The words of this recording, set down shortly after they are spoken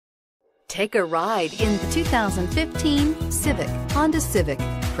Take a ride in the 2015 Civic. Honda Civic.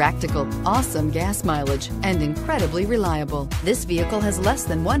 Practical, awesome gas mileage, and incredibly reliable. This vehicle has less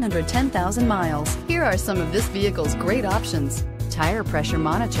than 110,000 miles. Here are some of this vehicle's great options: tire pressure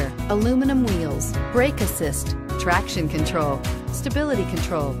monitor, aluminum wheels, brake assist, traction control, stability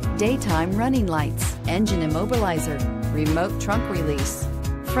control, daytime running lights, engine immobilizer, remote trunk release,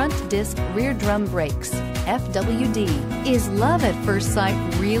 front disc rear drum brakes, FWD. Is love at first sight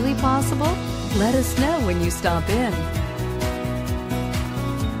really possible? Let us know when you stop in.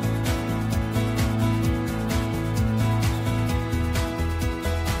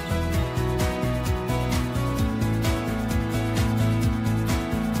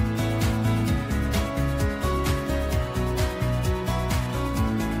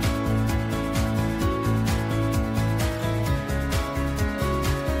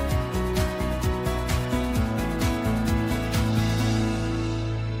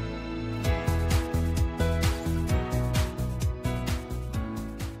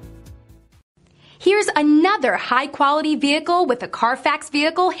 Here's another high-quality vehicle with a Carfax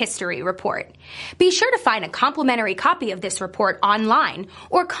Vehicle History Report. Be sure to find a complimentary copy of this report online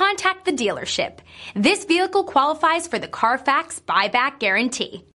or contact the dealership. This vehicle qualifies for the Carfax Buyback Guarantee.